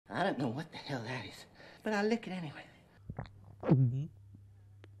don't know what the hell that is, but I'll lick it anyway.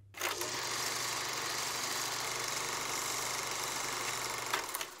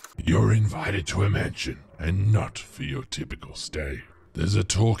 You're invited to a mansion, and not for your typical stay. There's a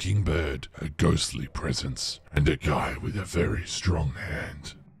talking bird, a ghostly presence, and a guy with a very strong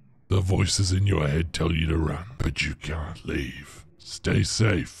hand. The voices in your head tell you to run, but you can't leave. Stay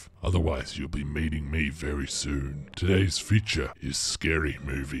safe, otherwise you'll be meeting me very soon. Today's feature is Scary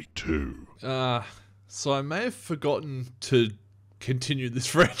Movie 2. So I may have forgotten to continue this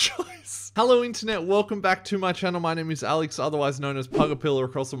franchise. Hello internet, welcome back to my channel. My name is Alex, otherwise known as Puggapillar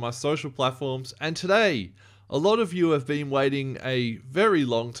across all my social platforms, and today, a lot of you have been waiting a very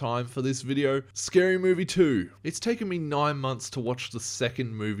long time for this video, Scary Movie 2. It's taken me 9 months to watch the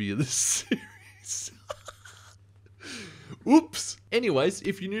second movie of this series. Oops. Anyways,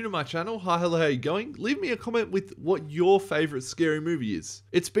 if you're new to my channel, hi, hello, how you going? Leave me a comment with what your favorite scary movie is.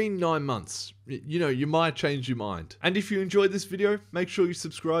 It's been 9 months. You know, you might change your mind. And if you enjoyed this video, make sure you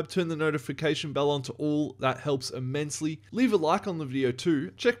subscribe, turn the notification bell on to all. That helps immensely. Leave a like on the video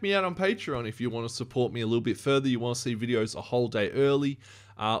too. Check me out on Patreon if you want to support me a little bit further. You want to see videos a whole day early,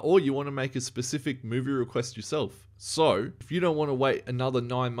 or you want to make a specific movie request yourself. So, if you don't want to wait another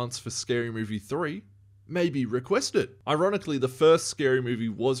 9 months for Scary Movie 3, maybe request it. Ironically, the first Scary Movie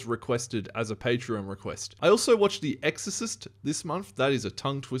was requested as a Patreon request. I also watched The Exorcist this month. That is a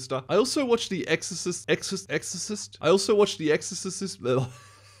tongue twister. I also watched The Exorcist. I also watched The Exorcist.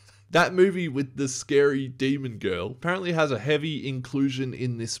 That movie with the scary demon girl apparently has a heavy inclusion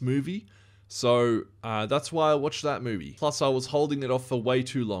in this movie. So that's why I watched that movie. Plus I was holding it off for way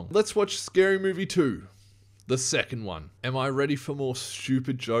too long. Let's watch Scary Movie 2. The second one. Am I ready for more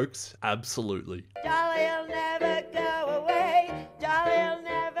stupid jokes? Absolutely. Dolly'll never go away. Dolly'll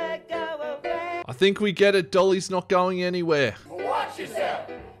never go away. I think we get it. Dolly's not going anywhere. Watch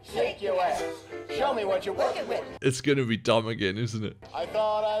yourself. Shake your ass. Show me what you're working with. It's gonna be dumb again, isn't it? I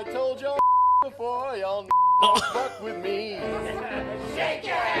thought I told y'all before. Y'all fuck with me. Shake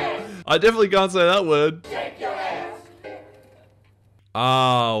your ass. I definitely can't say that word. Shake your ass.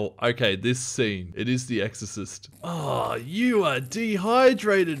 Oh, okay, this scene. It is The Exorcist. Oh, you are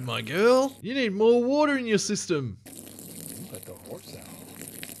dehydrated, my girl. You need more water in your system. Let the horse out.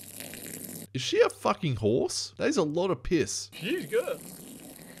 Is she a fucking horse? That is a lot of piss. She's good.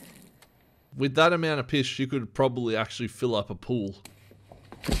 With that amount of piss, she could probably actually fill up a pool.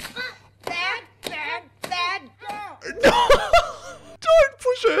 Bad. No! Don't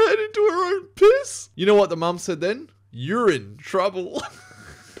push her head into her own piss. You know what the mum said then? You're in trouble.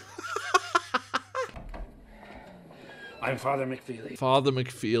 I'm Father McFeely. Father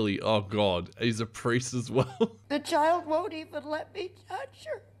McFeely. Oh God, he's a priest as well. The child won't even let me touch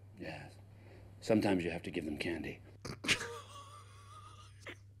her. Yes. Sometimes you have to give them candy.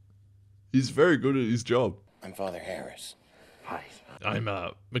 He's very good at his job. I'm Father Harris. Hi. I'm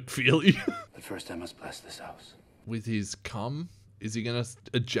McFeely. But first I must bless this house. With his cum? Is he gonna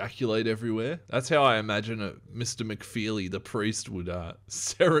ejaculate everywhere? That's how I imagine Mr. McFeely, the priest, would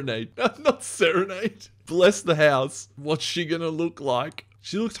serenade. Not serenade. Bless the house. What's she gonna look like?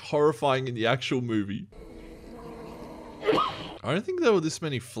 She looked horrifying in the actual movie. I don't think there were this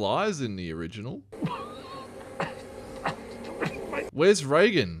many flies in the original. Where's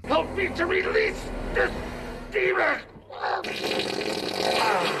Reagan? Help me to release this demon!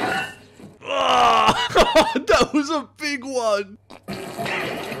 That was a big one.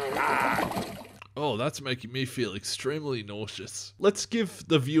 Oh, that's making me feel extremely nauseous. Let's give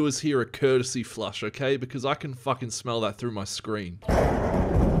the viewers here a courtesy flush, okay? Because I can fucking smell that through my screen.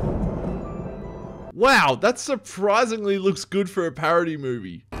 Wow, that surprisingly looks good for a parody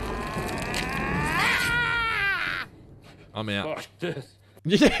movie. I'm out. Fuck this.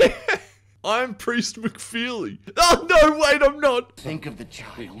 Yeah, I'm Priest McFeely. Oh no, wait, I'm not. Think of the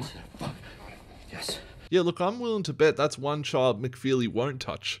child. Yes. Yeah, look, I'm willing to bet that's one child McFeely won't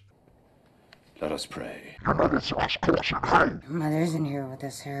touch. Let us pray. Mother's in here with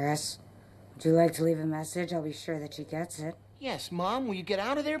us, Harris. Would you like to leave a message? I'll be sure that she gets it. Yes, Mom. Will you get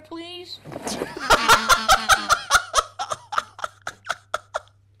out of there, please?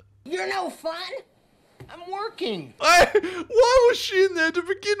 You're no fun. I'm working. Why was she in there to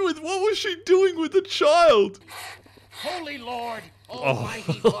begin with? What was she doing with the child? Holy Lord,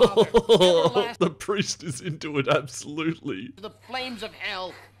 Almighty Father, everlasting The priest is into it, absolutely. to the flames of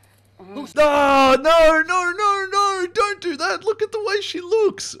hell. Who's No, don't do that. Look at the way she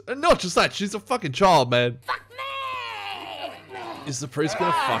looks. And not just that, she's a fucking child, man. Fuck me! Is the priest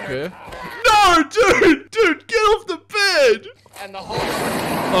gonna fuck her? No, dude, get off the bed. and the whole...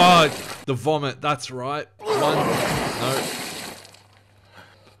 Oh, the vomit, that's right. One, no.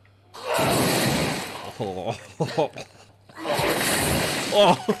 Oh.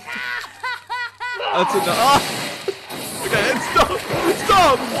 Oh. That's enough. Oh. Okay,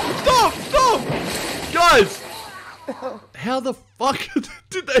 stop! Guys! How the fuck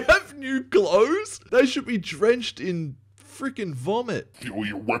did they have new clothes? They should be drenched in freaking vomit. Feel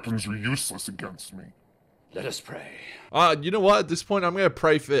your weapons are useless against me. Let us pray. You know what? At this point, I'm going to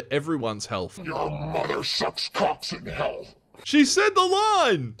pray for everyone's health. Your mother sucks cocks in hell. She said the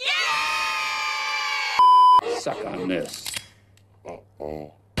line! Suck on this.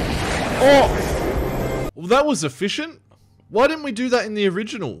 Oh! Well, that was efficient. Why didn't we do that in the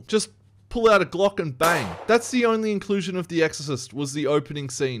original? Just pull out a Glock and bang. That's the only inclusion of The Exorcist, was the opening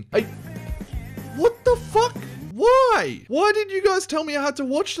scene. Hey, what the fuck? Why? Why did you guys tell me I had to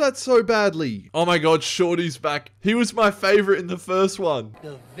watch that so badly? Oh my god, Shorty's back. He was my favorite in the first one.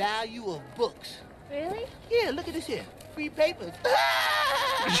 The value of books. Really? Yeah, look at this here. Free papers.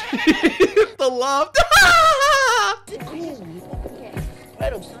 The laugh. Cool.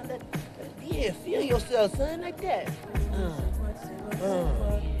 Right on, son. Yeah, feel yourself, son, like that.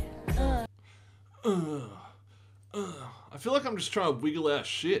 I feel like I'm just trying to wiggle out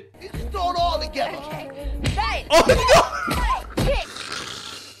shit. You just throw it all together. Hey! Oh no! Hey, chick!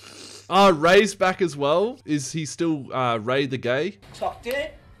 Ray's back as well. Is he still Ray the gay? Tucked in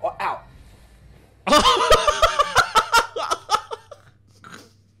or out?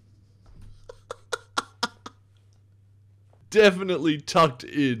 Definitely tucked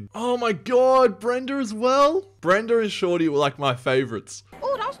in. Oh my god, Brenda as well? Brenda and Shorty were like my favorites.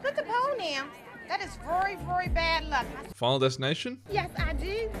 Oh, don't split the pole now. That is very, very bad luck. Final Destination? Yes, I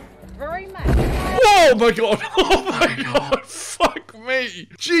do. Very much. Oh my god! Oh my god! Fuck me!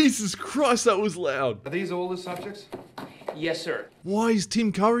 Jesus Christ, that was loud. Are these all the subjects? Yes, sir. Why is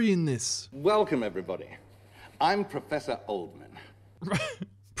Tim Curry in this? Welcome, everybody. I'm Professor Oldman.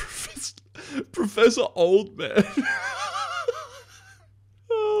 Professor Oldman.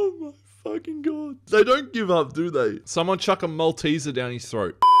 Oh my fucking god. They don't give up, do they? Someone chuck a Malteser down his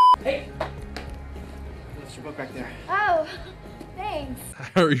throat. Hey! What's your book right there? Oh, thanks.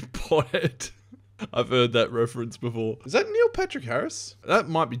 Harry Potter. I've heard that reference before. Is that Neil Patrick Harris? That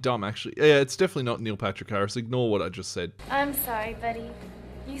might be dumb, actually. Yeah, it's definitely not Neil Patrick Harris. Ignore what I just said. I'm sorry, buddy.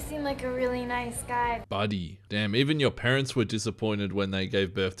 You seem like a really nice guy. Buddy. Damn, even your parents were disappointed when they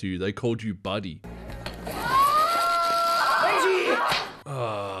gave birth to you. They called you Buddy.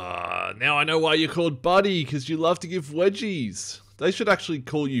 Now I know why you're called Buddy, because you love to give wedgies. They should actually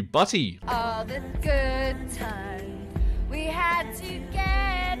call you Butty. All the good times we had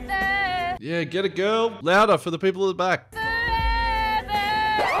together. Yeah, get it, girl. Louder for the people at the back. Hey!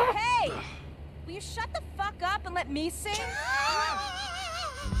 Will you shut the fuck up and let me sing?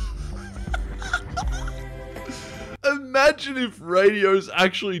 Imagine if radios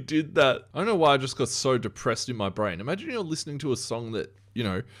actually did that. I don't know why I just got so depressed in my brain. Imagine you're listening to a song that, you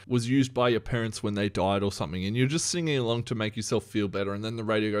know, was used by your parents when they died or something, and you're just singing along to make yourself feel better, and then the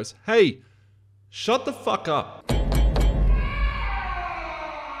radio goes, hey, shut the fuck up.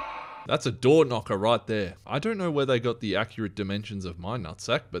 That's a door knocker right there. I don't know where they got the accurate dimensions of my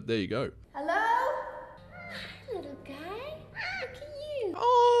nutsack, but there you go. Hello? Hi, little guy. Look at you.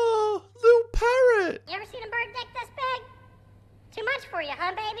 Oh, little parrot. You ever seen a bird neck this big? Too much for you,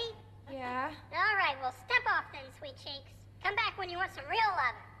 huh, baby? Yeah? All right, well, step off then, sweet cheeks. Come back when you want some real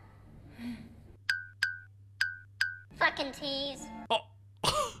love. Fucking tease. Oh.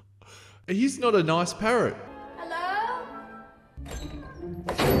 He's not a nice parrot. Hello?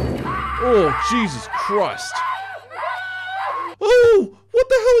 Oh, Jesus Christ. Oh, what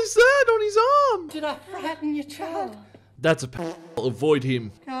the hell is that on his arm? Did I frighten your child? That's a avoid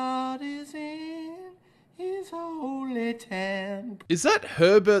him. God is in his holy temple. Is that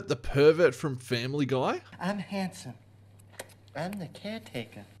Herbert the pervert from Family Guy? I'm handsome. I'm the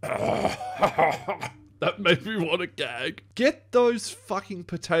caretaker. That made me want to gag. Get those fucking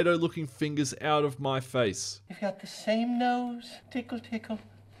potato-looking fingers out of my face. You've got the same nose. Tickle, tickle.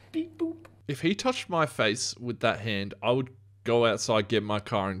 Beep, boop. If he touched my face with that hand, I would go outside, get my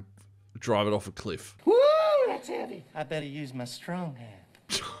car, and drive it off a cliff. Woo, that's heavy. I better use my strong hand.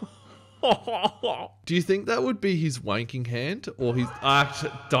 Do you think that would be his wanking hand? Or his...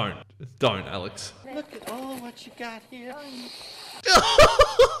 Don't, Alex. Look at all what you got here.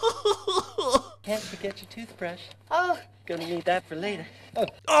 Can't forget your toothbrush. Oh, gonna need that for later.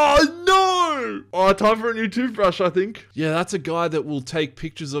 Oh no! Oh, time for a new toothbrush, I think. Yeah, that's a guy that will take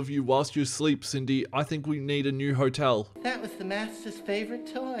pictures of you whilst you sleep, Cindy. I think we need a new hotel. That was the master's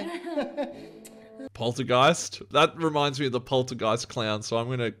favorite toy. Poltergeist? That reminds me of the Poltergeist clown, so I'm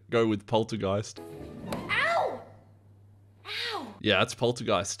gonna go with Poltergeist. Ow! Ow! Yeah, that's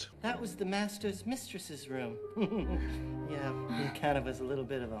Poltergeist. That was the master's mistress's room. Yeah, he kind of was a little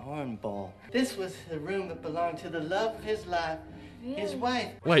bit of a hornball. This was the room that belonged to the love of his life, his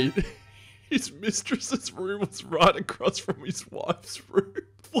wife. Wait, his mistress's room was right across from his wife's room.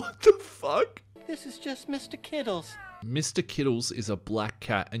 What the fuck? This is just Mr. Kittles. Mr. Kittles is a black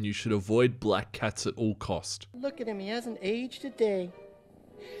cat, and you should avoid black cats at all cost. Look at him, he hasn't aged a day.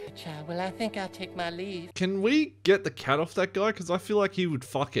 Child, well, I think I'll take my leave. Can we get the cat off that guy? Because I feel like he would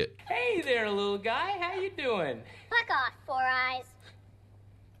fuck it. Hey there, little guy. How you doing? Fuck off, Four Eyes.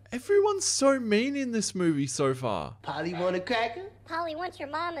 Everyone's so mean in this movie so far. Polly want a cracker? Polly wants your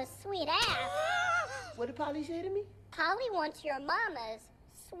mama's sweet ass. What did Polly say to me? Polly wants your mama's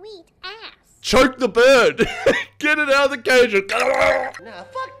sweet ass. Choke the bird! Get it out of the cage! Nah,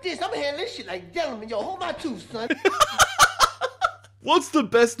 fuck this. I'm handling this shit like a gentleman. Yo, hold my tooth, son. What's the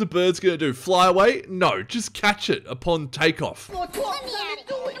best the bird's gonna do? Fly away? No, just catch it upon takeoff. Let me out of here.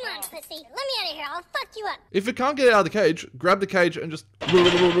 Come on, pussy. Let me out of here. I'll fuck you up. If it can't get out of the cage, grab the cage and just...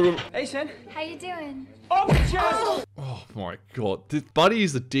 Hey, son. How you doing? Oh, Oh my god, this Buddy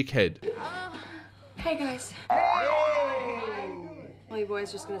is a dickhead. Hey guys. Well, you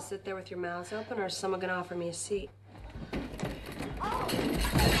boys just gonna sit there with your mouths open, or is someone gonna offer me a seat?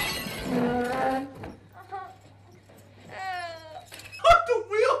 The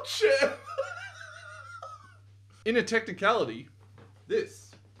wheelchair! In a technicality,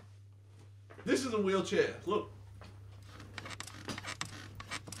 this is a wheelchair. Look.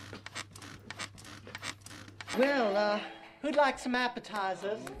 Well, who'd like some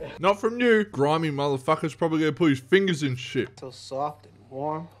appetizers? Not from you. Grimy motherfucker's probably gonna put his fingers in shit. So soft and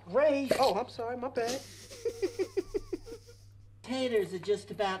warm. Ray! Oh, I'm sorry, my bad. Taters are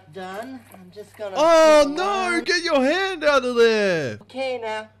just about done. I'm just gonna... Oh no! Get your hand out of there! Okay,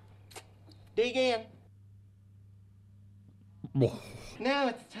 now. Dig in. Now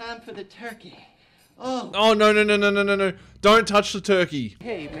it's time for the turkey. Oh. Oh no. Don't touch the turkey.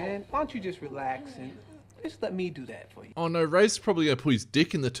 Hey, man. Why don't you just relax and just let me do that for you? Oh no, Ray's probably gonna put his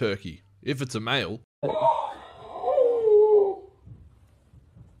dick in the turkey. If it's a male.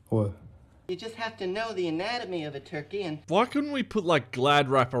 What? You just have to know the anatomy of a turkey and... Why couldn't we put like Glad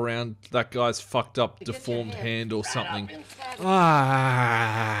wrap around that guy's fucked up deformed hand or something?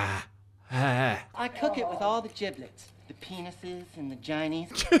 Ah. I cook it with all the giblets. The penises and the ginies.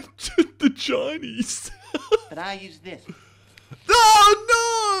 The Chinese. But I use this.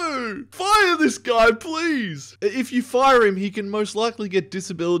 Oh no! Fire this guy, please! If you fire him, he can most likely get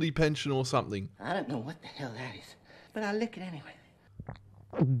disability pension or something. I don't know what the hell that is, but I lick it anyway.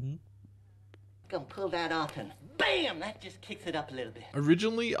 Gonna pull that off and BAM! That just kicks it up a little bit.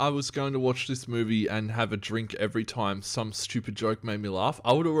 Originally, I was going to watch this movie and have a drink every time some stupid joke made me laugh.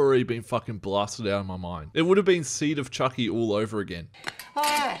 I would have already been fucking blasted out of my mind. It would have been Seed of Chucky all over again.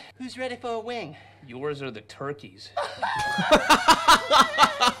 Alright, who's ready for a wing? Yours are the turkeys.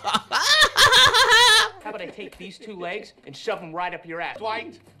 How about I take these two legs and shove them right up your ass?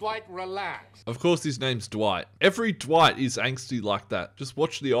 Dwight, relax. Of course, his name's Dwight. Every Dwight is angsty like that. Just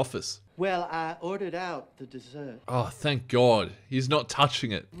watch The Office. Well, I ordered out the dessert. Oh, thank God. He's not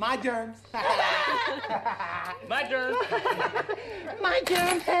touching it. My germs. My turn. My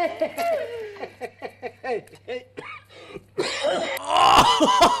germs.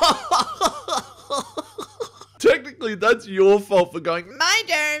 Technically, that's your fault for going, my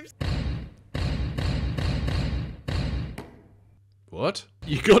germs. What?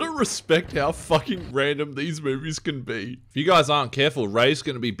 You gotta respect how fucking random these movies can be. If you guys aren't careful, Ray's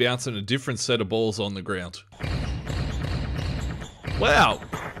gonna be bouncing a different set of balls on the ground. Wow.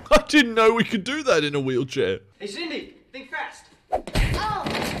 I didn't know we could do that in a wheelchair. Hey, Cindy, think fast.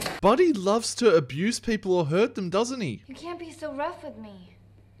 Buddy loves to abuse people or hurt them, doesn't he? You can't be so rough with me.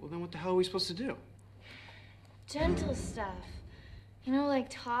 Well, then what the hell are we supposed to do? Gentle stuff. You know, like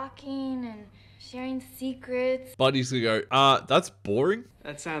talking and sharing secrets. Buddy's gonna go, that's boring.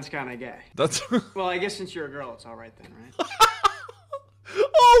 That sounds kind of gay. That's... Well, I guess since you're a girl, it's all right then, right?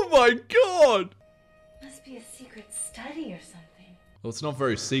 Oh my God! Must be a secret study or something. Well, it's not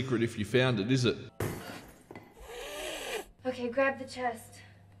very secret if you found it, is it? Okay, grab the chest.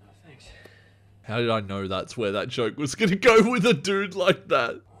 Oh, thanks. How did I know that's where that joke was gonna go with a dude like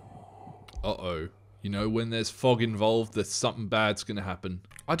that? Uh-oh. You know, when there's fog involved, there's something bad's gonna happen.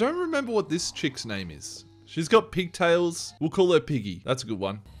 I don't remember what this chick's name is. She's got pigtails. We'll call her Piggy. That's a good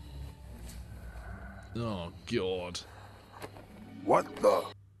one. Oh, God. What the?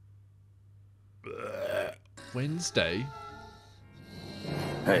 Wednesday?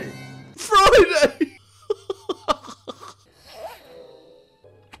 Hey. Friday!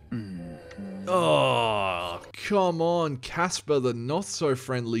 Oh, come on, Casper the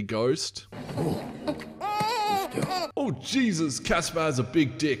not-so-friendly ghost. Oh, Jesus, Casper has a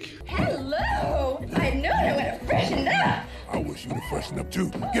big dick. Hello! I know I want to freshen up. I wish you'd freshen up too.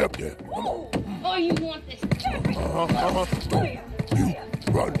 Get up there. Oh, you want this? You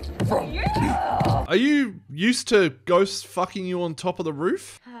run from me. Are you used to ghosts fucking you on top of the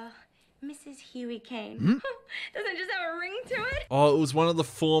roof? Mrs. Huey Kane. Doesn't it just have a ring to it? Oh, it was one of the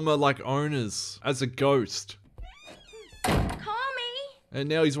former, owners as a ghost. Call me. And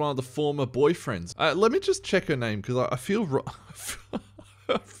now he's one of the former boyfriends. Let me just check her name, because I feel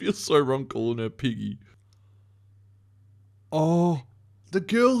I feel so wrong calling her Piggy. Oh, the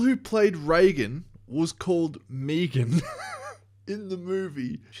girl who played Reagan was called Megan in the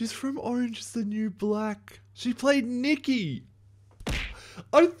movie. She's from Orange is the New Black. She played Nikki.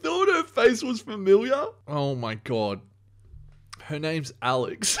 I thought her face was familiar. Oh my god. Her name's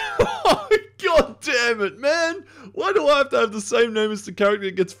Alex. God damn it, man. Why do I have to have the same name as the character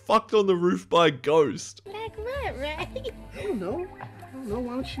that gets fucked on the roof by a ghost? Like what, right? I don't know.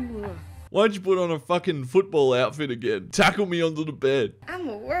 Why don't you put on a fucking football outfit again? Tackle me under the bed.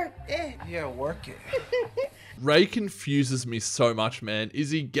 I'ma work it. Yeah, work it. Ray confuses me so much, man.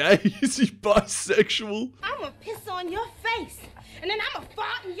 Is he gay? Is he bisexual? I'ma piss on your face. And then I'ma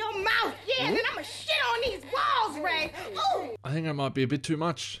fart in your mouth. Yeah, and then I'ma shit on these walls, Ray. Ooh. I think that might be a bit too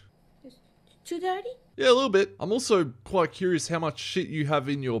much. Too dirty? Yeah, a little bit. I'm also quite curious how much shit you have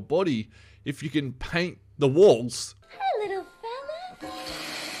in your body if you can paint the walls. Hey, little fella.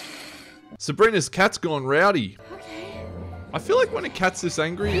 Sabrina's cat's gone rowdy. Okay. I feel like when a cat's this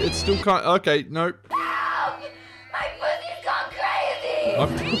angry, it's still kind of... Okay, nope. Help! My pussy's gone crazy!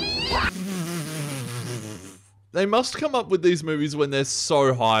 They must come up with these movies when they're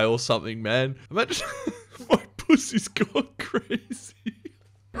so high or something, man. Imagine my pussy's gone crazy.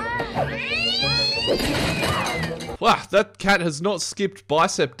 Wow, that cat has not skipped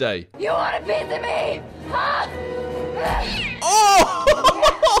bicep day. You want a piece of me? Huh? Oh!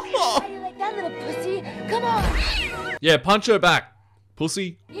 How do you like that, little pussy? Come on! Yeah, punch her back,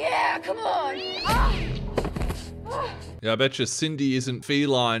 pussy. Yeah, come on! Yeah, I bet you Cindy isn't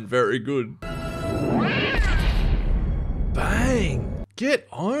feline very good. Bang! Get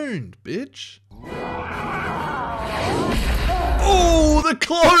owned, bitch. Oh, the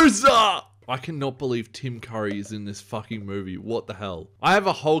closer! I cannot believe Tim Curry is in this fucking movie. What the hell? I have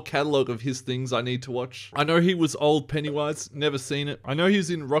a whole catalogue of his things I need to watch. I know he was old Pennywise, never seen it. I know he was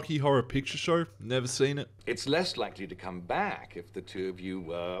in Rocky Horror Picture Show, never seen it. It's less likely to come back if the two of you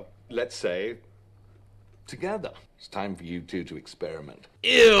were, let's say, together. It's time for you two to experiment.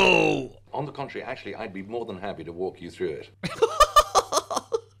 Ew! On the contrary, actually, I'd be more than happy to walk you through it.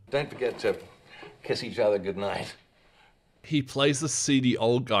 Don't forget to kiss each other goodnight. He plays the seedy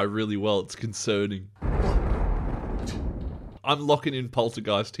old guy really well. It's concerning. I'm locking in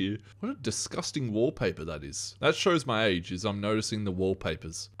Poltergeist here. What a disgusting wallpaper that is. That shows my age, as I'm noticing the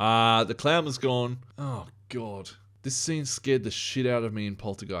wallpapers. The clown was gone. Oh, God. This scene scared the shit out of me in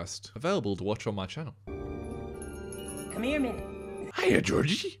Poltergeist. Available to watch on my channel. Come here a minute. Hiya,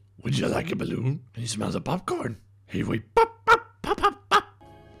 Georgie. Would you like a balloon? Can you smell the popcorn? Here we pop, pop, pop, pop, pop.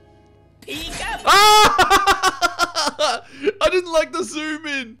 Peek up. I didn't like the zoom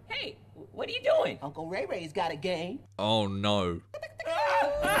in. Hey, what are you doing? Uncle Ray Ray's got a game. Oh no.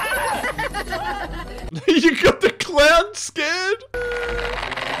 You got the clown scared?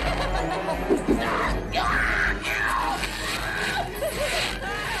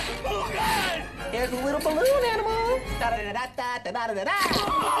 There's a little balloon animal.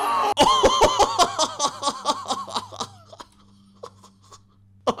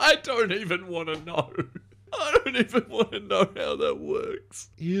 I don't even want to know. I don't even want to know how that works.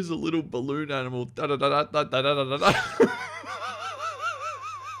 Here's a little balloon animal. Da da da da da da da da da.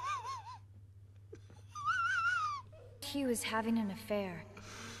 He was having an affair.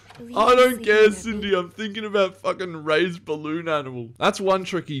 I don't care, Cindy. I'm thinking about fucking Ray's balloon animal. That's one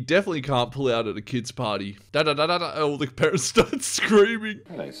trick he definitely can't pull out at a kid's party. Da da da da da. All the parents start screaming.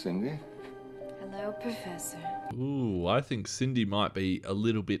 Hello, Cindy. Hello, Professor. Ooh, I think Cindy might be a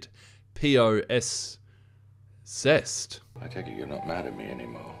little bit POS zest. I take it you're not mad at me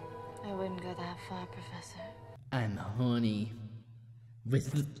anymore. I wouldn't go that far, Professor. I'm horny.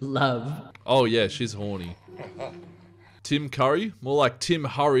 With love. Oh yeah, she's horny. Tim Curry? More like Tim,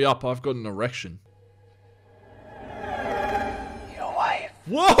 hurry up, I've got an erection. Your wife.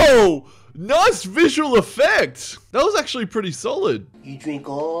 Whoa! Nice visual effect! That was actually pretty solid. You drink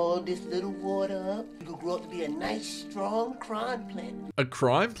all this little water up, you can grow up to be a nice, strong crime plant. A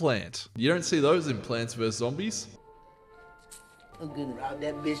crime plant? You don't see those in Plants vs. Zombies? I'm gonna rob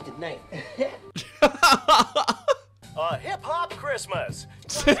that bitch tonight. A hip-hop Christmas.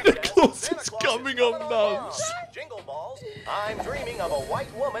 Santa Claus is coming on mums. Jingle balls. I'm dreaming of a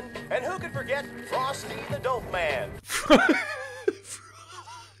white woman. And who could forget Frosty the Dope Man?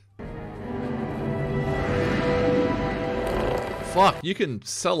 Fuck, you can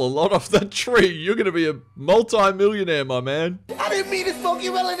sell a lot off that tree. You're gonna be a multi-millionaire, my man. I didn't mean to smoke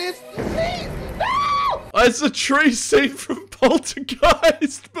your relatives. Please. No! It's a tree scene from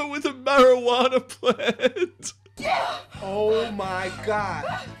Poltergeist, but with a marijuana plant. Oh my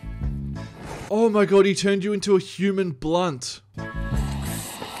god. Oh my god, he turned you into a human blunt.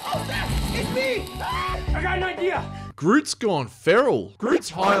 It's me! I got an idea! Groot's gone feral. Groot's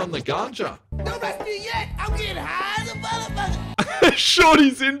high on the ganja. Don't rush me yet! I'm getting high as a motherfucker!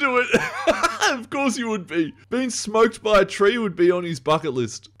 Shorty's into it. Of course he would be. Being smoked by a tree would be on his bucket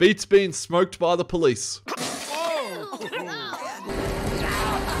list. Beats being smoked by the police.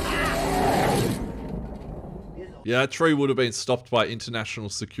 Yeah, that tree would have been stopped by international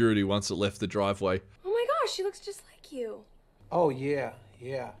security once it left the driveway. Oh my gosh, she looks just like you. Oh yeah,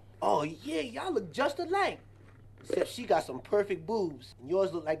 yeah. Oh yeah, y'all look just alike. Except she got some perfect boobs, and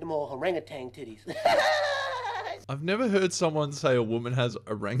yours look like them old orangutan titties. I've never heard someone say a woman has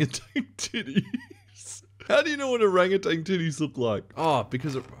orangutan titties. How do you know what orangutan titties look like? Oh,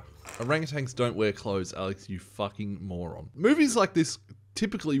 because orangutans don't wear clothes, Alex, you fucking moron. Movies like this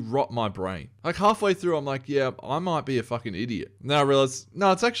typically rot my brain. Like halfway through, I'm like, yeah, I might be a fucking idiot. Now I realize,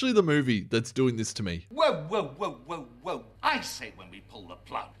 no, it's actually the movie that's doing this to me. Whoa, whoa, whoa, whoa, whoa. I say when we pull the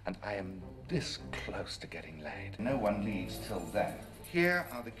plug. And I am this close to getting laid. No one leaves till then. Here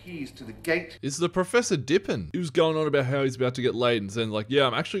are the keys to the gate. Is the professor dipping? He was going on about how he's about to get laid and then like, yeah,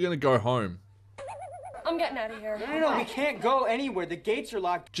 I'm actually going to go home. I'm getting out of here. No, we can't go anywhere. The gates are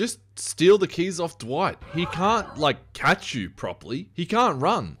locked. Just steal the keys off Dwight. He can't, like, catch you properly. He can't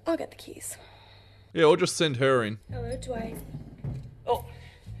run. I'll get the keys. Yeah, or just send her in. Hello, Dwight. Oh.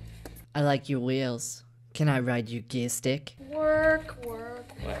 I like your wheels. Can I ride your gear stick? Work.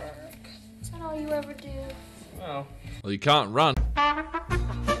 Is that all you ever do? Well, you can't run.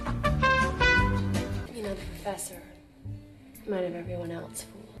 You know, the professor might have everyone else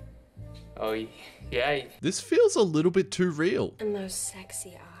fooled. oh yeah. This feels a little bit too real. And those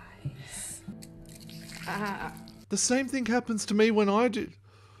sexy eyes. The same thing happens to me when I do.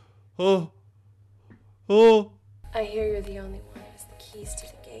 Oh. I hear you're the only one who has the keys to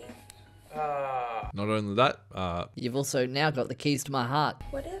the gate. Not only that, You've also now got the keys to my heart.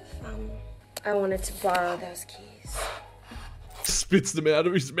 What if, I wanted to borrow those keys? spits them out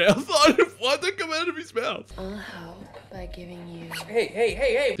of his mouth. Why'd they come out of his mouth? I'll help by giving you...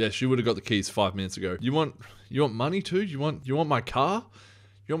 Hey. Yeah, she would have got the keys 5 minutes ago. You want money too? You want my car?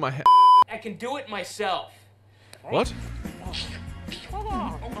 You want my I can do it myself. What?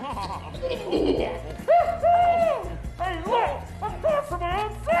 Hey, look! I'm going for my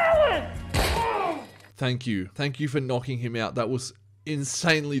own salad! Thank you. Thank you for knocking him out. That was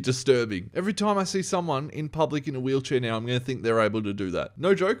insanely disturbing. Every time I see someone in public in a wheelchair now, I'm going to think they're able to do that.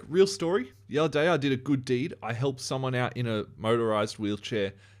 No joke, real story. The other day I did a good deed. I helped someone out in a motorized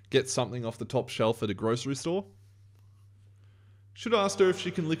wheelchair get something off the top shelf at a grocery store. Should have asked her if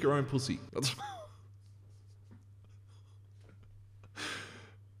she can lick her own pussy.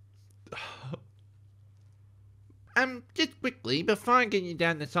 Just quickly, before I get you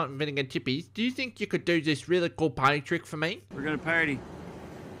down to salt and vinegar chippies, do you think you could do this really cool party trick for me? We're gonna party.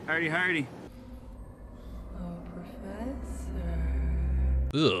 Party. Oh, Professor.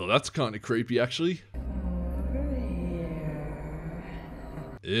 Ugh, that's kind of creepy, actually.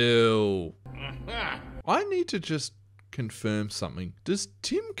 Ew. I need to just confirm something. Does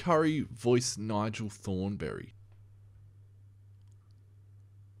Tim Curry voice Nigel Thornberry?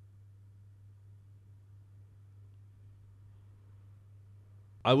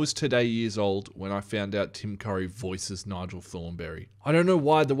 I was today years old when I found out Tim Curry voices Nigel Thornberry. I don't know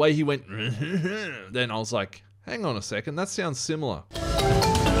why, the way he went, then I was like, hang on a second, that sounds similar.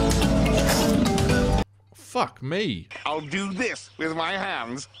 Fuck me. I'll do this with my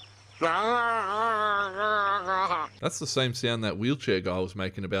hands. That's the same sound that wheelchair guy was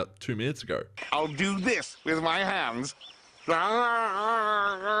making about 2 minutes ago. I'll do this with my hands.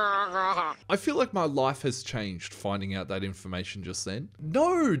 I feel like my life has changed finding out that information just then.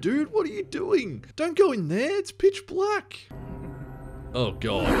 No, dude, what are you doing? Don't go in there, it's pitch black. Oh,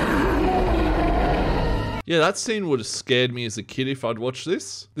 God. Yeah, that scene would have scared me as a kid if I'd watched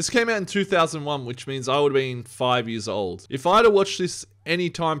this. This came out in 2001, which means I would have been 5 years old. If I'd have watched this any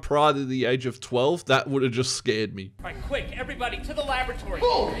time prior to the age of 12, that would have just scared me. All right, quick, everybody to the laboratory. You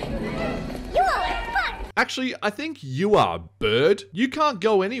all are fun. Actually, I think you are, bird. You can't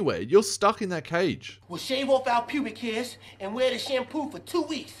go anywhere. You're stuck in that cage. We'll shave off our pubic hairs and wear the shampoo for 2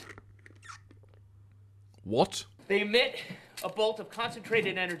 weeks. What? They emit a bolt of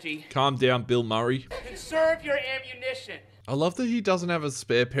concentrated energy. Calm down, Bill Murray. Conserve your ammunition. I love that he doesn't have a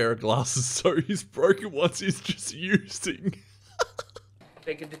spare pair of glasses, so his broken ones he's just using.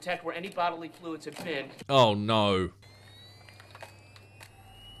 They can detect where any bodily fluids have been. Oh no.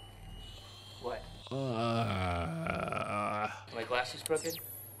 What? Uh... My glasses crooked?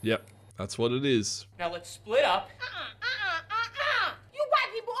 Yep, that's what it is. Now let's split up. You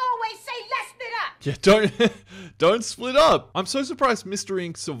white people always say let's split up. Yeah, don't split up. I'm so surprised Mr.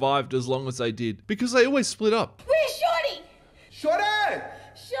 Inc. survived as long as they did, because they always split up. Where's Shorty? Shorty!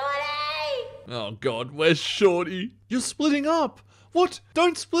 Shorty! Oh god, where's Shorty? You're splitting up. What?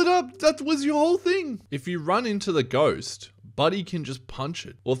 Don't split up. That was your whole thing. If you run into the ghost, Buddy can just punch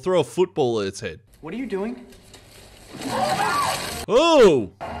it or throw a football at its head. What are you doing?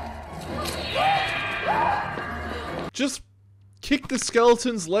 Oh! Just kick the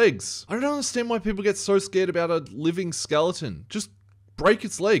skeleton's legs. I don't understand why people get so scared about a living skeleton. Just break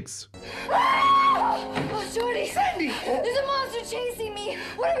its legs. Oh, Shorty! Sandy! There's a monster chasing me!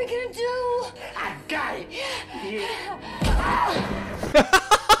 What are we gonna do? I got it!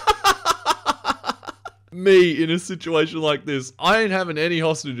 Me in a situation like this. I ain't having any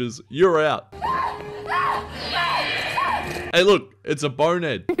hostages. You're out. Hey, look, it's a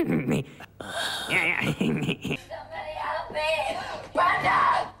bonehead. Somebody help me!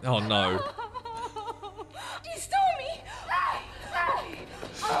 Brenda! Oh no. She stole me!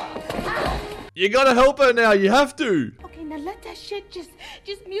 You gotta help her now. You have to. Okay, now let that shit just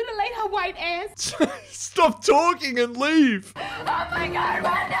mutilate her white ass. Stop talking and leave. Oh my god,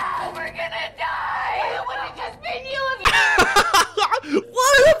 Brenda! We're gonna die! It would have just been you if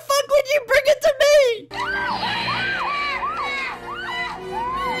Why the fuck would you bring it to me?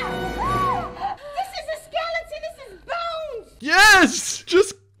 This is a skeleton, this is bones! Yes!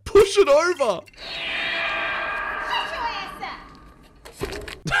 Just push it over. Shut your ass up!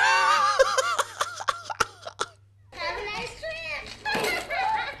 Have a nice trip!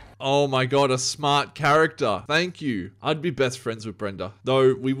 Oh my god, a smart character. Thank you. I'd be best friends with Brenda.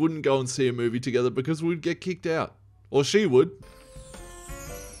 Though we wouldn't go and see a movie together because we'd get kicked out. Or she would.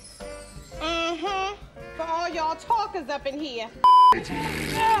 For all y'all talkers up in here.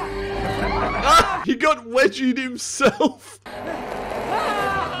 Ah, he got wedgied himself. I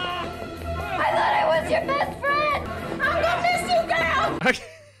thought I was your best friend! I'm gonna miss you, girl!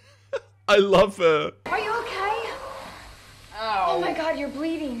 I love her. Are you okay? Oh my god, you're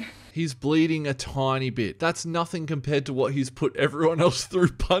bleeding. He's bleeding a tiny bit. That's nothing compared to what he's put everyone else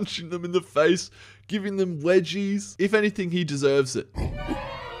through, punching them in the face, giving them wedgies. If anything, he deserves it.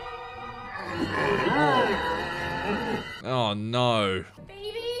 Oh no.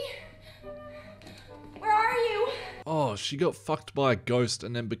 Baby? Where are you? Oh, she got fucked by a ghost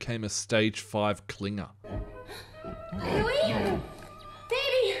and then became a stage 5 clinger. Huey?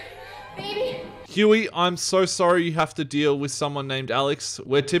 Baby! Baby! Huey, I'm so sorry you have to deal with someone named Alex.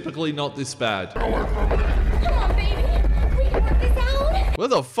 We're typically not this bad. Come on, baby! We can work this out! Where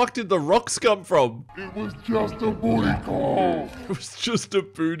the fuck did the rocks come from? It was just a booty call. It was just a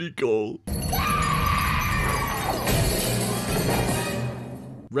booty call.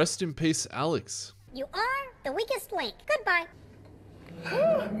 Rest in peace, Alex. You are the weakest link. Goodbye.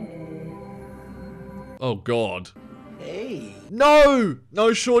 Oh god. Hey. No!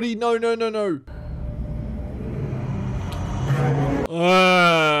 No, Shorty, no.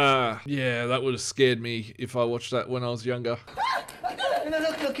 Yeah, that would have scared me if I watched that when I was younger.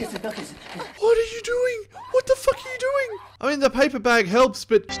 No, kiss it, no kiss it. What are you doing? What the fuck are you doing? I mean, the paper bag helps,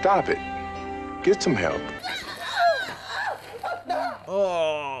 but... Stop it. Get some help.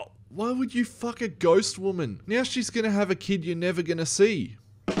 Oh, why would you fuck a ghost woman? Now she's gonna have a kid you're never gonna see.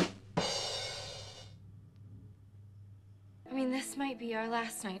 I mean, this might be our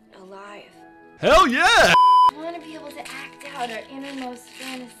last night alive. Hell yeah! I want to be able to act out our innermost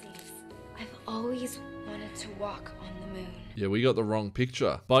fantasies. I've always wanted to walk on the moon. Yeah, we got the wrong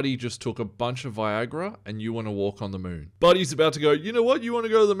picture. Buddy just took a bunch of Viagra and you want to walk on the moon. Buddy's about to go, you know what? You want to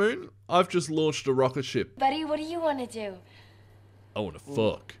go to the moon? I've just launched a rocket ship. Buddy, what do you want to do? I want to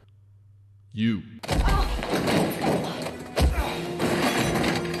fuck you.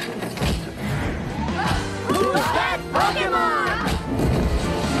 Who's that Pokemon?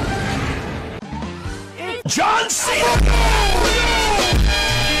 It's John Cena!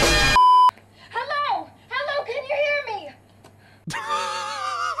 Hello! Hello, can you hear me?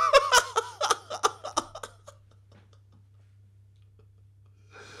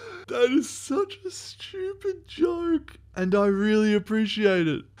 That is such a stupid joke, and I really appreciate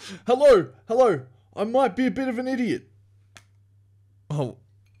it. Hello, hello. I might be a bit of an idiot. Oh,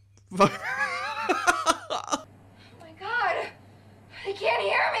 fuck. Oh my god, they can't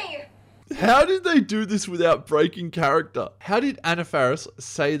hear me. How did they do this without breaking character? How did Anna Faris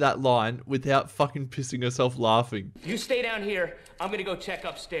say that line without fucking pissing herself laughing? You stay down here. I'm gonna go check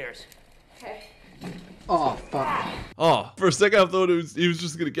upstairs. Okay. Oh, fuck. Oh, for a second I thought he was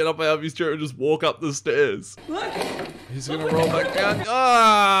just gonna get up out of his chair and just walk up the stairs. Look! He's gonna roll back down.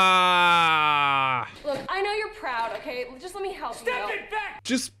 Ah! Look, I know you're proud, okay? Just let me help you. Step it back!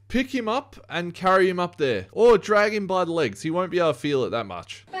 Just pick him up and carry him up there. Or drag him by the legs. He won't be able to feel it that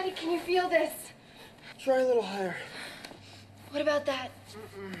much. Buddy, can you feel this? Try a little higher. What about that?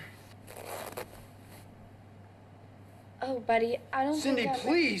 Oh, buddy, I don't Cindy, think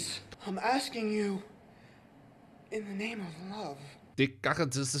please. I'm asking you in the name of love. Dip back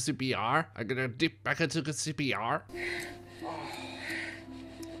into the CPR. I'm gonna dip back into the CPR.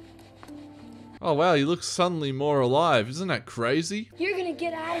 Oh wow, he looks suddenly more alive. Isn't that crazy? You're gonna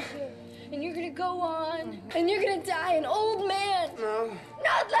get out of here, and you're gonna go on, and you're gonna die an old man. No.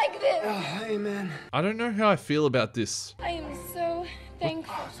 Not like this. Oh, amen. I don't know how I feel about this. I am so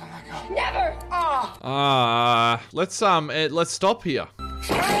thankful. Never. Let's stop here.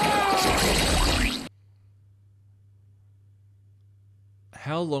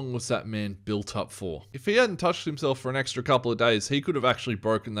 How long was that man built up for? If he hadn't touched himself for an extra couple of days, he could have actually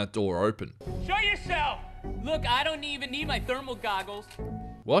broken that door open. Show yourself! Look, I don't even need my thermal goggles.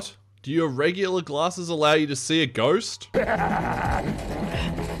 What? Do your regular glasses allow you to see a ghost?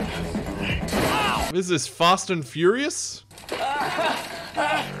 Is this Fast and Furious?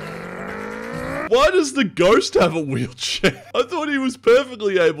 Why does the ghost have a wheelchair? I thought he was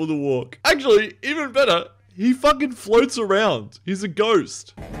perfectly able to walk. Actually, even better, he fucking floats around. He's a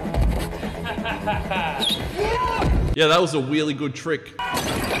ghost. Yeah, that was a really good trick.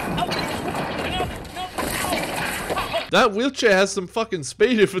 That wheelchair has some fucking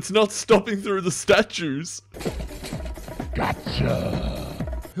speed if it's not stopping through the statues.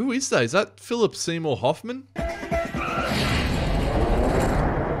 Gotcha. Who is that? Is that Philip Seymour Hoffman?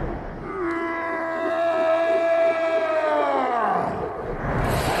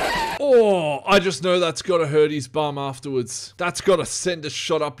 Oh, I just know that's gotta hurt his bum afterwards. That's gotta send a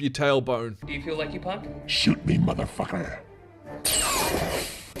shot up your tailbone. Do you feel like you punked? Shoot me, motherfucker.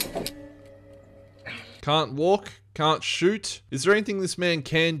 Can't walk, can't shoot. Is there anything this man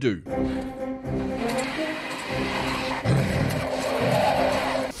can do?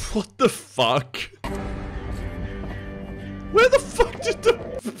 What the fuck? Where the fuck did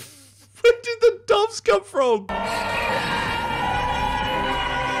the doves come from?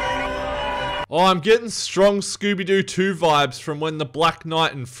 Oh, I'm getting strong Scooby-Doo 2 vibes from when the Black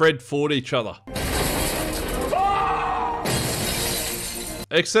Knight and Fred fought each other.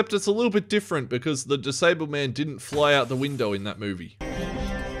 Except it's a little bit different because the disabled man didn't fly out the window in that movie.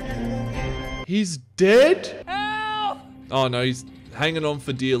 He's dead? Help! Oh no, he's hanging on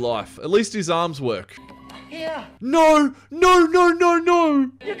for dear life. At least his arms work. Here. No! No, no, no,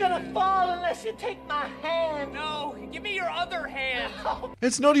 no! You're gonna fall unless you take my hand. No, give me your other hand.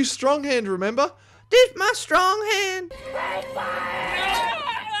 It's not his strong hand, remember? This my strong hand.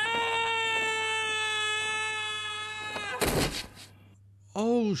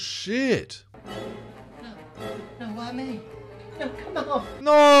 Oh shit. No, why me? No, come on.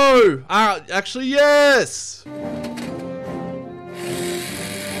 No! Actually, yes!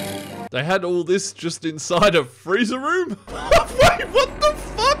 They had all this just inside a freezer room? Wait, what the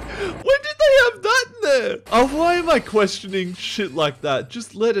fuck? When did they have that in there? Oh, why am I questioning shit like that?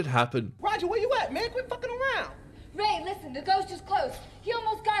 Just let it happen. Roger, where you at, man? Quit fucking around. Ray, listen, the ghost is close. He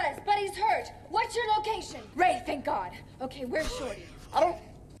almost got us, but he's hurt. What's your location? Ray, thank God. Okay, where's Shorty? Oh,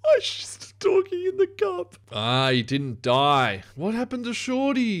 she's talking in the cup. Ah, he didn't die. What happened to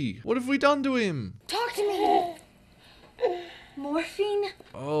Shorty? What have we done to him? Talk to me. Morphine?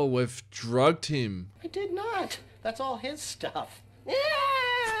 Oh, we've drugged him. I did not. That's all his stuff.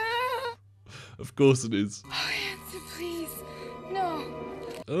 Of course it is. Oh, answer, please. No.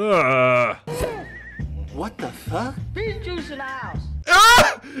 What the fuck? Beetlejuice in the house.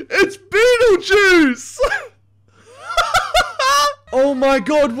 Ah! It's Beetlejuice! Oh my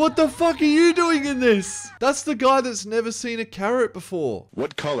god, what the fuck are you doing in this? That's the guy that's never seen a carrot before.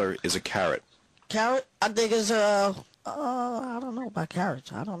 What color is a carrot? Carrot? I think it's, I don't know about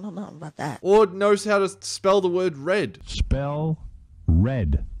carrots. I don't know nothing about that. Or knows how to spell the word red. Spell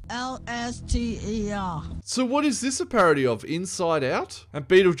red. LSTER. So what is this a parody of? Inside Out? And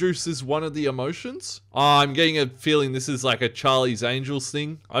Beetlejuice is one of the emotions? I'm getting a feeling this is like a Charlie's Angels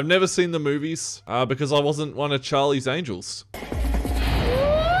thing. I've never seen the movies because I wasn't one of Charlie's Angels.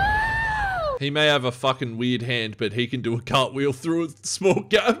 He may have a fucking weird hand, but he can do a cartwheel through a small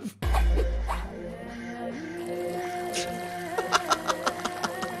gap.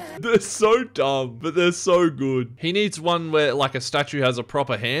 They're so dumb, but they're so good. He needs one where like a statue has a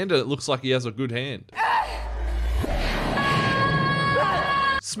proper hand and it looks like he has a good hand.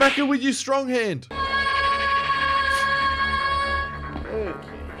 Smack it with your strong hand.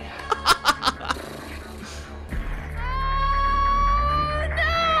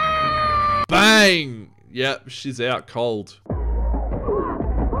 Bang! Yep, she's out cold.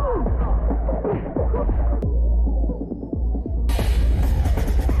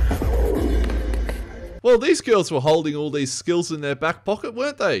 Well, these girls were holding all these skills in their back pocket,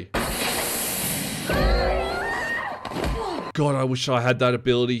 weren't they? God, I wish I had that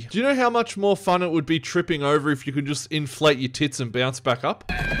ability. Do you know how much more fun it would be tripping over if you could just inflate your tits and bounce back up?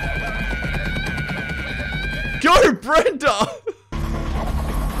 Go, Brenda!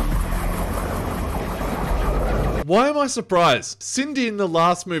 Why am I surprised? Cindy in the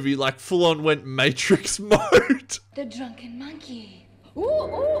last movie like full on went Matrix mode. The drunken monkey. Ooh,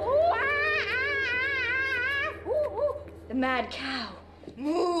 ooh, ooh. The mad cow.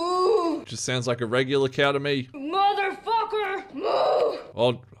 Moo. Just sounds like a regular cow to me. Motherfucker. Moo.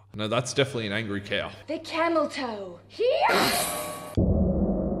 Oh, no, that's definitely an angry cow. The camel toe.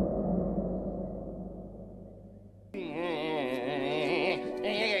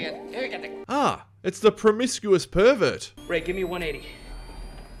 Ah, it's the promiscuous pervert. Ray, give me 180.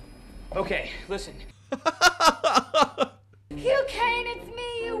 Okay, listen. Hugh Kane, it's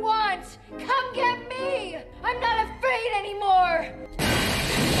me you want. Come get me. I'm not afraid anymore.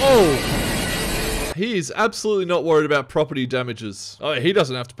 Oh, he is absolutely not worried about property damages. Oh, he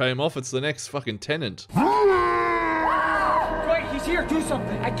doesn't have to pay him off. It's the next fucking tenant. Right, he's here. Do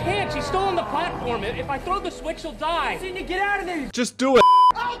something. I can't. She's still on the platform. If I throw the switch, she'll die. I need to get out of there. Just do it.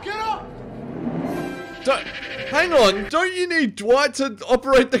 Oh, get up! Hang on. Don't you need Dwight to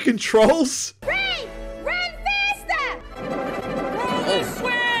operate the controls? Ray, run faster! Roll the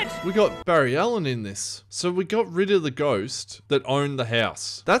switch! We got Barry Allen in this. So we got rid of the ghost that owned the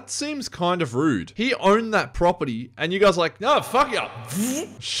house. That seems kind of rude. He owned that property and you guys are like, no, fuck you.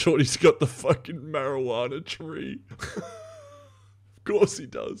 Shorty's got the fucking marijuana tree. Of course he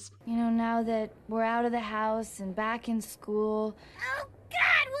does. You know, now that we're out of the house and back in school. Oh,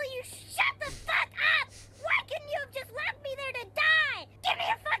 God, will you shut the fuck up? Why couldn't you have just left me there to die? Give me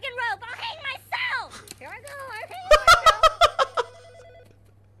a fucking rope. I'll hang myself. Here I go. I'm hanging myself.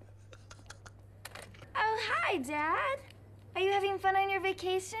 Oh, hi, Dad. Are you having fun on your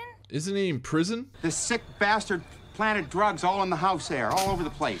vacation? Isn't he in prison? This sick bastard planted drugs all in the house there, all over the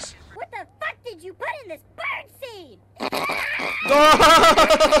place. What the fuck did you put in this bird seed?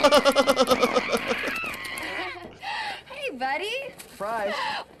 Hey, buddy. Surprise.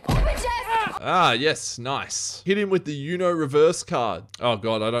 Open chest. Ah, yes, nice. Hit him with the Uno reverse card. Oh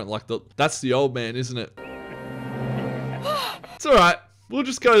God, I don't like that's the old man, isn't it? It's alright. We'll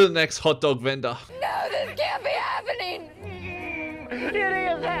just go to the next hot dog vendor. No, this can't be happening. It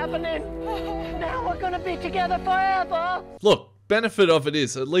is happening. Now we're gonna be together forever. Look, benefit of it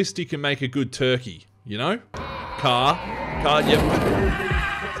is, at least he can make a good turkey, you know? Car, yep.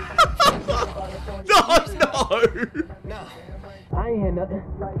 No! No, I ain't hear nothing.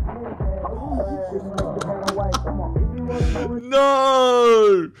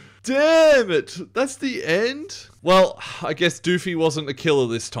 No! Damn it! That's the end? Well, I guess Doofy wasn't a killer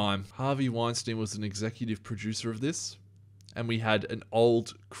this time. Harvey Weinstein was an executive producer of this. And we had an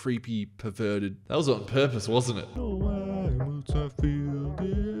old, creepy, perverted... That was on purpose, wasn't it?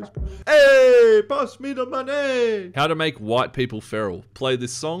 Hey, pass me the money! How to make white people feral. Play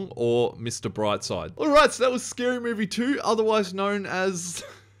this song or Mr. Brightside. Alright, so that was Scary Movie 2, otherwise known as...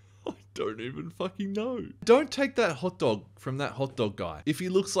 I don't even fucking know. Don't take that hot dog from that hot dog guy. If he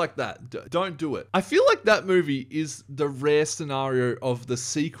looks like that, don't do it. I feel like that movie is the rare scenario of the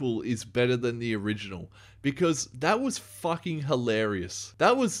sequel is better than the original. Because that was fucking hilarious.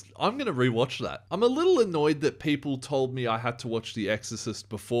 I'm gonna rewatch that. I'm a little annoyed that people told me I had to watch The Exorcist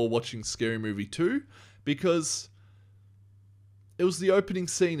before watching Scary Movie 2. Because it was the opening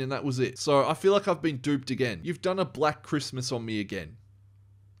scene and that was it. So I feel like I've been duped again. You've done a Black Christmas on me again.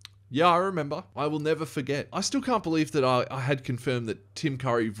 Yeah, I remember. I will never forget. I still can't believe that I had confirmed that Tim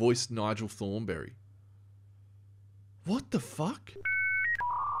Curry voiced Nigel Thornberry. What the fuck?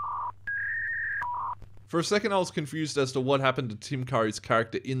 For a second I was confused as to what happened to Tim Curry's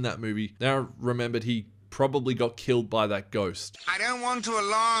character in that movie. Now I remembered he probably got killed by that ghost. I don't want to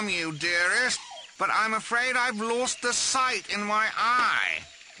alarm you, dearest, but I'm afraid I've lost the sight in my eye.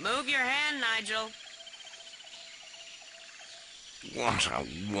 Move your hand, Nigel. What a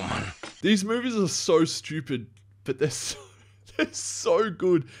woman. These movies are so stupid, but they're so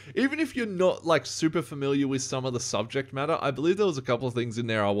good. Even if you're not like super familiar with some of the subject matter, I believe there was a couple of things in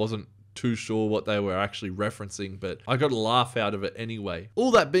there I wasn't too sure what they were actually referencing, but I got a laugh out of it anyway. All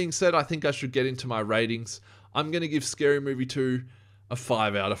that being said, I think I should get into my ratings. I'm going to give Scary Movie 2 a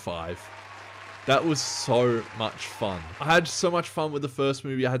 5 out of 5. That was so much fun. I had so much fun with the first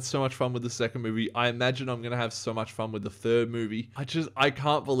movie. I had so much fun with the second movie. I imagine I'm going to have so much fun with the third movie. I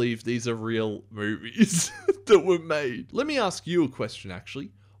can't believe these are real movies that were made. Let me ask you a question,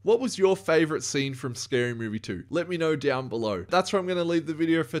 actually. What was your favorite scene from Scary Movie 2? Let me know down below. That's where I'm going to leave the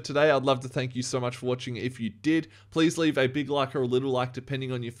video for today. I'd love to thank you so much for watching. If you did, please leave a big like or a little like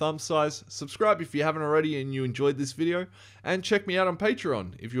depending on your thumb size. Subscribe if you haven't already and you enjoyed this video. And check me out on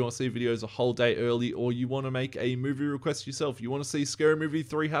Patreon if you want to see videos a whole day early or you want to make a movie request yourself. You want to see Scary Movie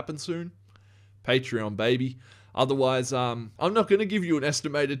 3 happen soon? Patreon, baby. Otherwise, I'm not going to give you an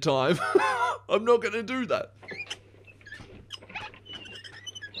estimated time. I'm not going to do that.